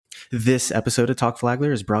This episode of Talk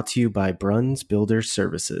Flagler is brought to you by Bruns Builder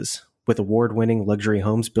Services. With award-winning luxury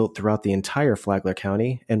homes built throughout the entire Flagler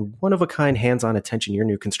County and one-of-a-kind hands-on attention your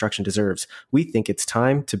new construction deserves, we think it's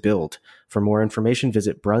time to build. For more information,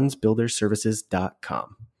 visit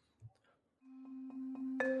brunsbuilderservices.com.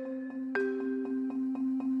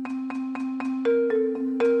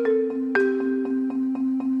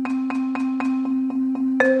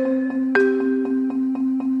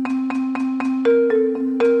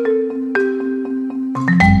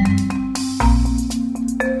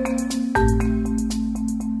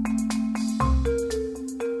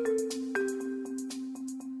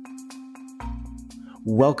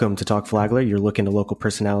 Welcome to Talk Flagler. You're looking to local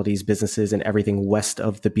personalities, businesses, and everything west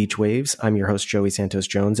of the beach waves. I'm your host, Joey Santos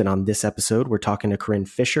Jones, and on this episode, we're talking to Corinne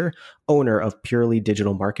Fisher, owner of Purely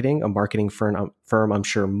Digital Marketing, a marketing firm I'm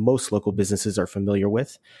sure most local businesses are familiar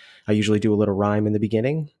with. I usually do a little rhyme in the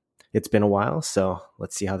beginning. It's been a while, so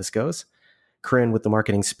let's see how this goes. Corinne with the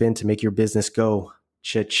marketing spin to make your business go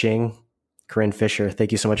cha-ching. Corinne Fisher,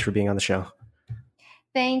 thank you so much for being on the show.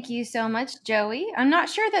 Thank you so much, Joey. I'm not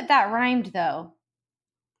sure that rhymed, though.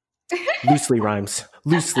 Loosely rhymes.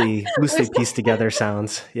 Loosely pieced together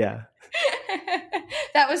sounds. Yeah.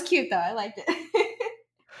 That was cute, though. I liked it.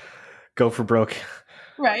 Go for broke.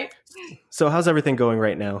 Right. So how's everything going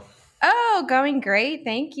right now? Oh, going great.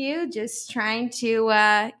 Thank you. Just trying to,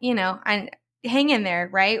 hang in there,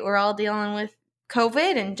 right? We're all dealing with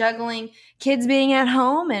COVID and juggling kids being at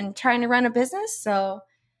home and trying to run a business. So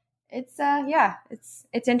it's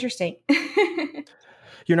interesting.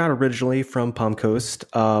 You're not originally from Palm Coast.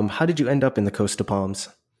 How did you end up in the Coast of Palms?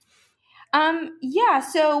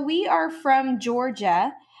 So we are from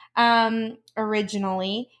Georgia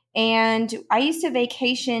originally, and I used to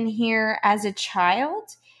vacation here as a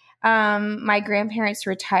child. My grandparents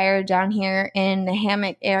retired down here in the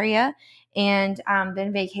Hammock area, and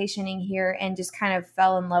been vacationing here and just kind of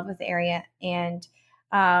fell in love with the area. And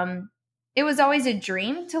it was always a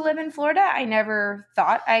dream to live in Florida. I never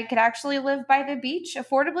thought I could actually live by the beach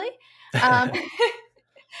affordably. But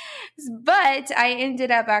I ended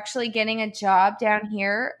up actually getting a job down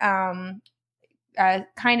here kind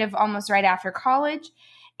of almost right after college,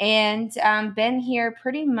 and been here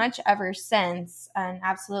pretty much ever since, and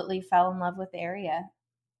absolutely fell in love with the area.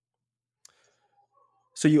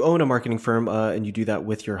 So you own a marketing firm and you do that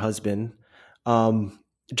with your husband.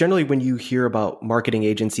 Generally, when you hear about marketing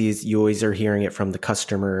agencies, you always are hearing it from the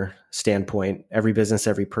customer standpoint, every business,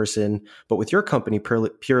 every person. But with your company,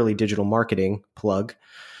 Purely Digital Marketing, plug,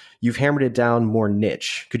 you've hammered it down more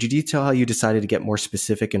niche. Could you detail how you decided to get more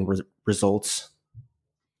specific and result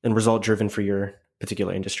driven for your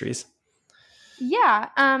particular industries? Yeah,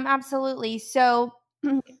 absolutely. So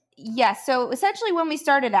so essentially when we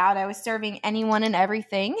started out, I was serving anyone and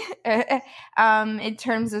everything in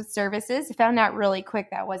terms of services. I found out really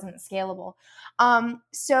quick that wasn't scalable.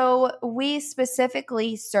 So we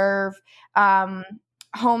specifically serve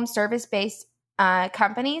home service-based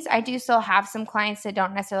companies. I do still have some clients that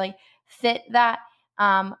don't necessarily fit that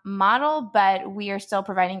model, but we are still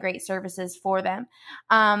providing great services for them.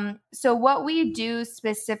 So what we do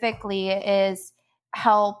specifically is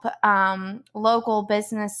help local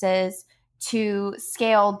businesses to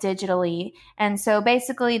scale digitally. And so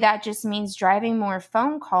basically that just means driving more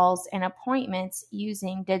phone calls and appointments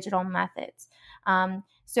using digital methods.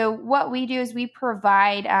 So what we do is we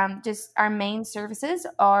provide just our main services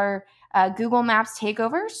are Google Maps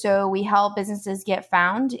takeover. So we help businesses get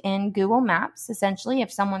found in Google Maps. Essentially,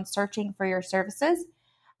 if someone's searching for your services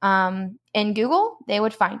in Google, they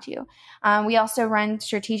would find you. We also run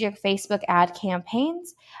strategic Facebook ad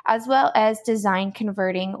campaigns, as well as design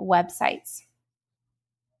converting websites.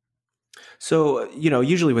 So,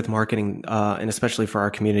 usually with marketing, and especially for our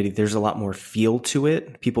community, there's a lot more feel to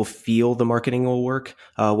it. People feel the marketing will work,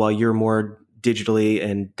 while you're more digitally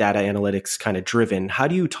and data analytics kind of driven. How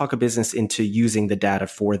do you talk a business into using the data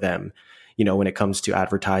for them, when it comes to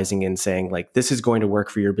advertising and saying like, this is going to work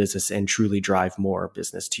for your business and truly drive more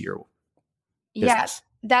business to your business?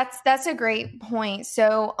 Yeah, that's a great point.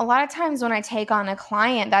 So a lot of times when I take on a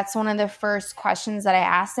client, that's one of the first questions that I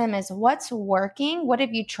ask them is what's working? What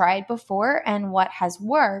have you tried before and what has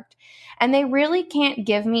worked? And they really can't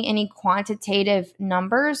give me any quantitative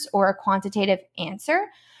numbers or a quantitative answer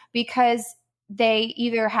because they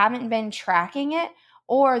either haven't been tracking it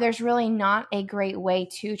or there's really not a great way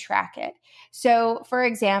to track it. So for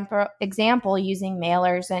example, using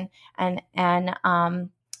mailers and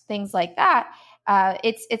things like that,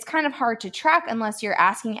 it's kind of hard to track unless you're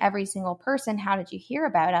asking every single person, how did you hear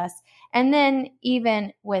about us? And then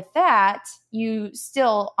even with that, you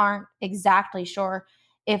still aren't exactly sure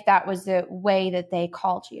if that was the way that they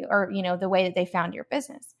called you, or, the way that they found your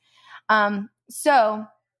business. And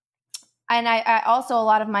I also, a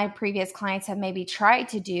lot of my previous clients have maybe tried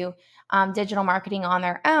to do digital marketing on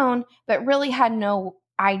their own, but really had no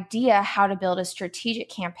idea how to build a strategic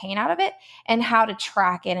campaign out of it and how to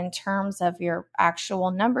track it in terms of your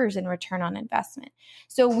actual numbers and return on investment.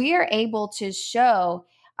 So we are able to show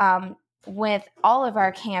with all of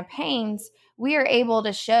our campaigns, we are able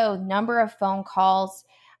to show number of phone calls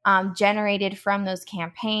generated from those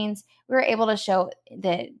campaigns. We were able to show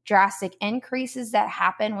the drastic increases that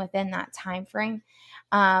happen within that time frame.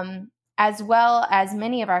 As well as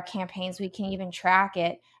many of our campaigns, we can even track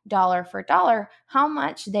it dollar for dollar, how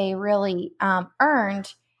much they really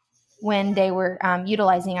earned when they were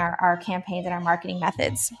utilizing our campaigns and our marketing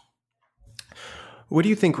methods. What do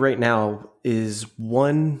you think right now is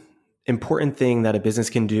one important thing that a business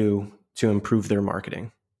can do to improve their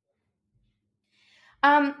marketing?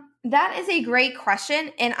 That is a great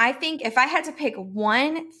question. And I think if I had to pick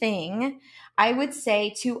one thing, I would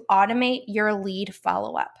say to automate your lead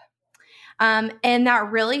follow-up. And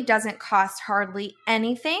that really doesn't cost hardly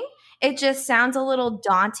anything. It just sounds a little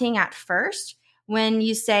daunting at first when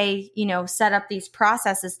you say, set up these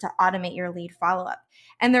processes to automate your lead follow-up.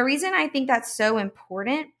 And the reason I think that's so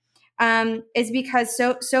important is because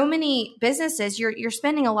so many businesses, you're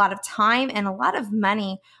spending a lot of time and a lot of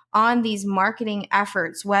money on these marketing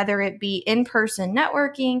efforts, whether it be in-person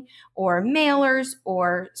networking or mailers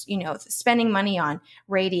or, spending money on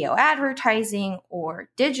radio advertising or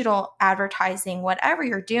digital advertising, whatever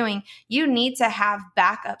you're doing, you need to have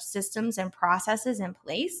backup systems and processes in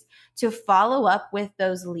place to follow up with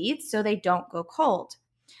those leads so they don't go cold.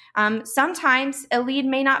 Sometimes a lead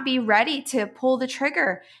may not be ready to pull the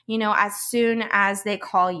trigger, as soon as they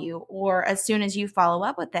call you or as soon as you follow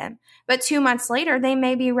up with them. But 2 months later, they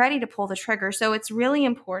may be ready to pull the trigger. So it's really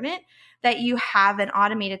important that you have an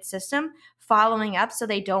automated system following up so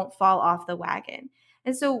they don't fall off the wagon.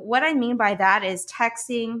 And so what I mean by that is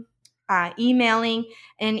texting, emailing,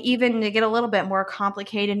 and even to get a little bit more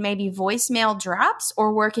complicated, maybe voicemail drops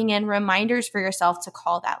or working in reminders for yourself to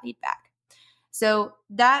call that lead back. So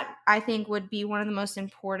that, I think, would be one of the most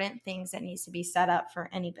important things that needs to be set up for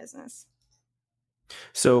any business.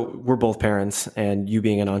 So we're both parents, and you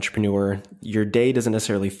being an entrepreneur, your day doesn't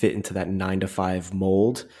necessarily fit into that 9-to-5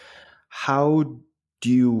 mold. How do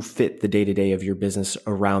you fit the day-to-day of your business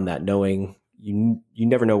around that, knowing you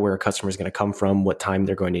never know where a customer is going to come from, what time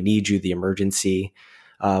they're going to need you, the emergency,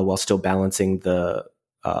 while still balancing the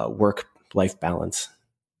work-life balance?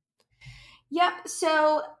 Yep.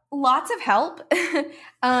 So lots of help.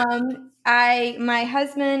 My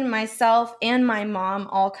husband, myself, and my mom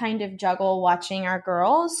all kind of juggle watching our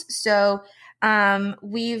girls. So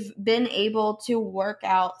we've been able to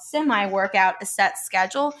semi-work out a set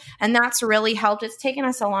schedule, and that's really helped. It's taken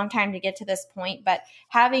us a long time to get to this point, but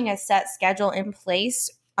having a set schedule in place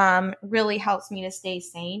really helps me to stay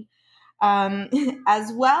sane.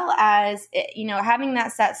 As well as, having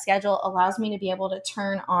that set schedule allows me to be able to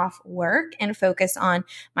turn off work and focus on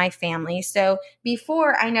my family. So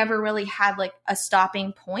before, I never really had like a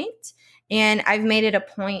stopping point. And I've made it a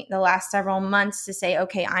point the last several months to say,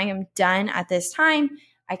 okay, I am done at this time.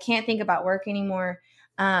 I can't think about work anymore.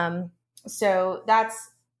 So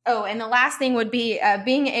that's, and the last thing would be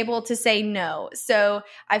being able to say no. So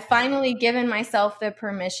I've finally given myself the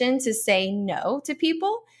permission to say no to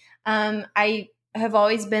people. I have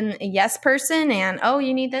always been a yes person, and,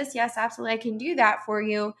 you need this? Yes, absolutely. I can do that for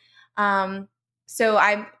you. So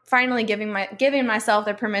I'm finally giving myself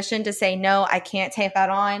the permission to say, no, I can't take that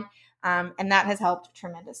on. And that has helped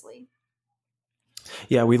tremendously.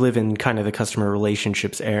 Yeah, we live in kind of the customer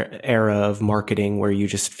relationships era of marketing where you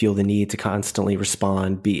just feel the need to constantly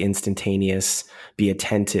respond, be instantaneous, be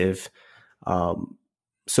attentive.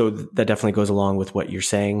 So that definitely goes along with what you're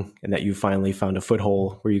saying, and that you finally found a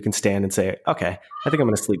foothold where you can stand and say, okay, I think I'm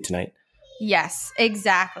going to sleep tonight. Yes,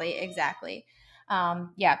 exactly.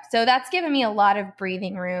 So that's given me a lot of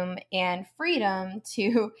breathing room and freedom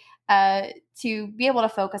to be able to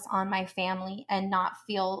focus on my family and not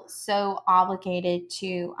feel so obligated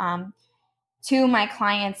to my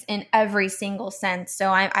clients in every single sense.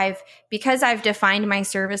 So because I've defined my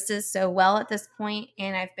services so well at this point,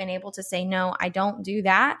 and I've been able to say, no, I don't do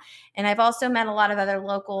that. And I've also met a lot of other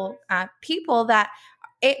local people that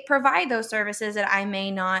provide those services that I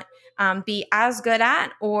may not be as good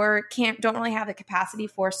at or don't really have the capacity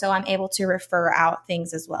for. So I'm able to refer out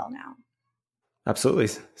things as well now. Absolutely.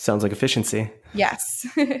 Sounds like efficiency. Yes.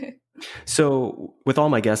 So with all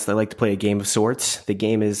my guests, I like to play a game of sorts. The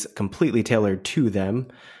game is completely tailored to them.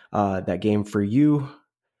 That game for you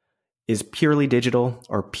is purely digital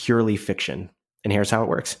or purely fiction? And here's how it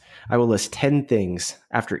works. I will list 10 things.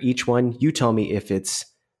 After each one, you tell me if it's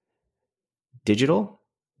digital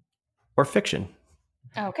or fiction.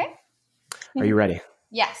 Okay. Are you ready?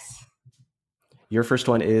 Yes. Your first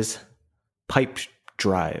one is pipe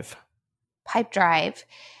drive. Pipe drive.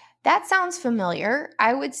 That sounds familiar.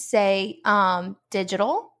 I would say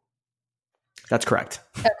digital. That's correct.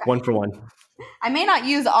 Okay. 1 for 1. I may not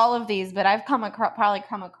use all of these, but I've probably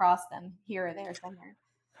come across them here or there somewhere.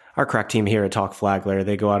 Our crack team here at Talk Flagler,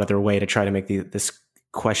 they go out of their way to try to make this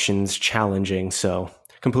questions challenging. So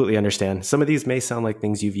completely understand. Some of these may sound like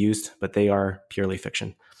things you've used, but they are purely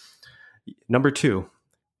fiction. Number 2,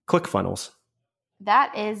 ClickFunnels.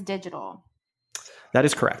 That is digital. That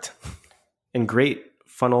is correct. And great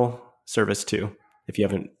funnel service too, if you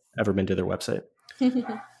haven't ever been to their website.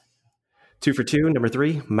 2 for 2. Number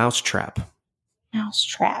 3, Mousetrap.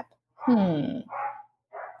 Mousetrap.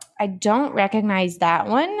 I don't recognize that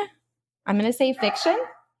one. I'm going to say fiction.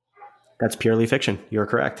 That's purely fiction. You're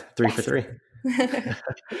correct. 3 for 3.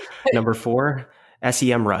 Number 4,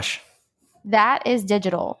 SEMrush. That is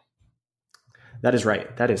digital. That is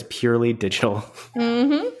right. That is purely digital.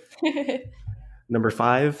 Mm-hmm. Number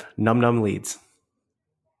 5, Num Leads.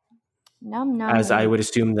 Num As I would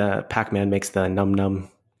assume the Pac-Man makes the num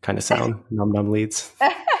kind of sound. Num Leads.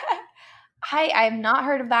 I have not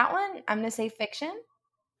heard of that one. I'm going to say fiction.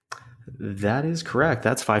 That is correct.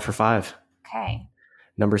 That's 5 for 5. Okay.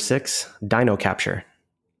 Number 6, Dino Capture.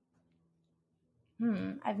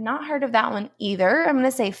 I've not heard of that one either. I'm going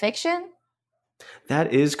to say fiction.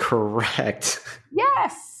 That is correct.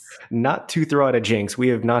 Yes. Not to throw out a jinx, we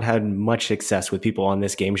have not had much success with people on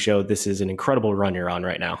this game show. This is an incredible run you're on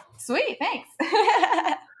right now. Sweet. Thanks.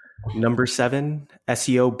 Number 7,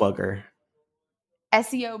 SEO Bugger.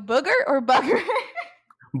 SEO booger or bugger?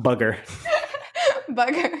 Bugger.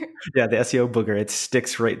 Bugger. Yeah, the SEO booger. It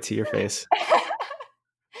sticks right to your face.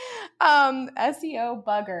 SEO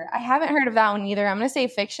bugger. I haven't heard of that one either. I'm going to say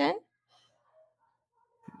fiction.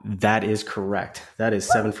 That is correct. That is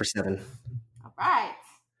 7 for 7. All right.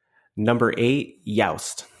 Number 8,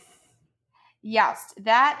 Yoast. Yoast.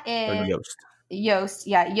 That is Or Yoast. Yoast.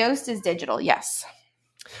 Yeah, Yoast is digital. Yes.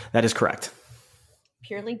 That is correct.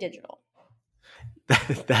 Purely digital.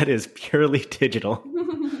 That is purely digital.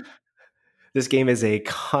 This game is a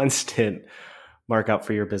constant markup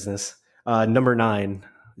for your business. Number 9,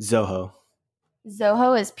 Zoho.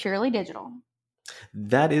 Zoho is purely digital.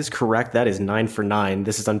 That is correct. That is 9 for 9.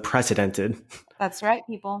 This is unprecedented. That's right,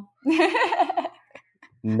 people.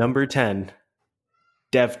 Number 10,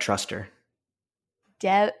 DevTruster.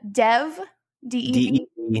 Dev? D-E-V?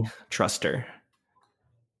 DEV Truster.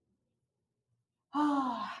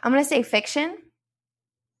 Oh, I'm going to say fiction.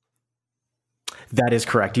 That is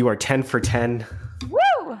correct. You are 10 for 10.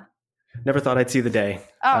 Woo! Never thought I'd see the day.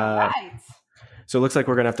 All right. So it looks like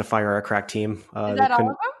we're going to have to fire our crack team. Is that all of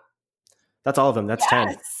them? That's all of them. That's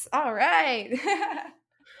 10. All right.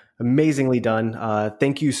 Amazingly done.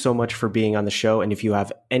 Thank you so much for being on the show. And if you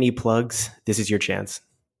have any plugs, this is your chance.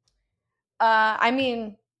 I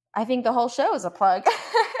mean, I think the whole show is a plug.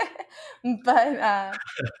 But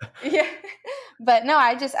yeah. But no,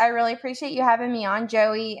 I really appreciate you having me on,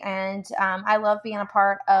 Joey. And I love being a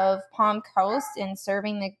part of Palm Coast and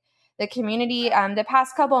serving the community. The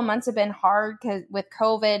past couple of months have been hard because with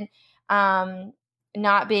COVID,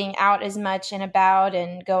 not being out as much and about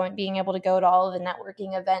and being able to go to all of the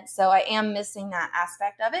networking events. So I am missing that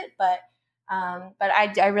aspect of it. But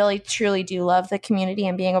I really, truly do love the community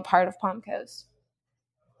and being a part of Palm Coast.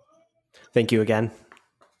 Thank you again.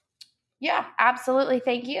 Yeah, absolutely.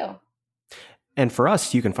 Thank you. And for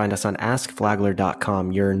us, you can find us on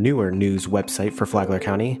AskFlagler.com, your newer news website for Flagler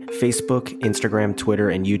County. Facebook, Instagram, Twitter,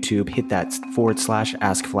 and YouTube. Hit that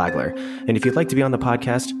 /AskFlagler. And if you'd like to be on the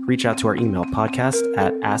podcast, reach out to our email,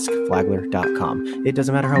 podcast@AskFlagler.com. It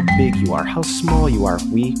doesn't matter how big you are, how small you are,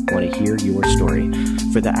 we want to hear your story.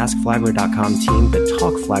 For the AskFlagler.com team, the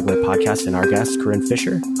Talk Flagler podcast, and our guest, Corinne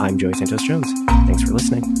Fisher, I'm Joey Santos Jones. Thanks for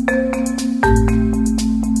listening.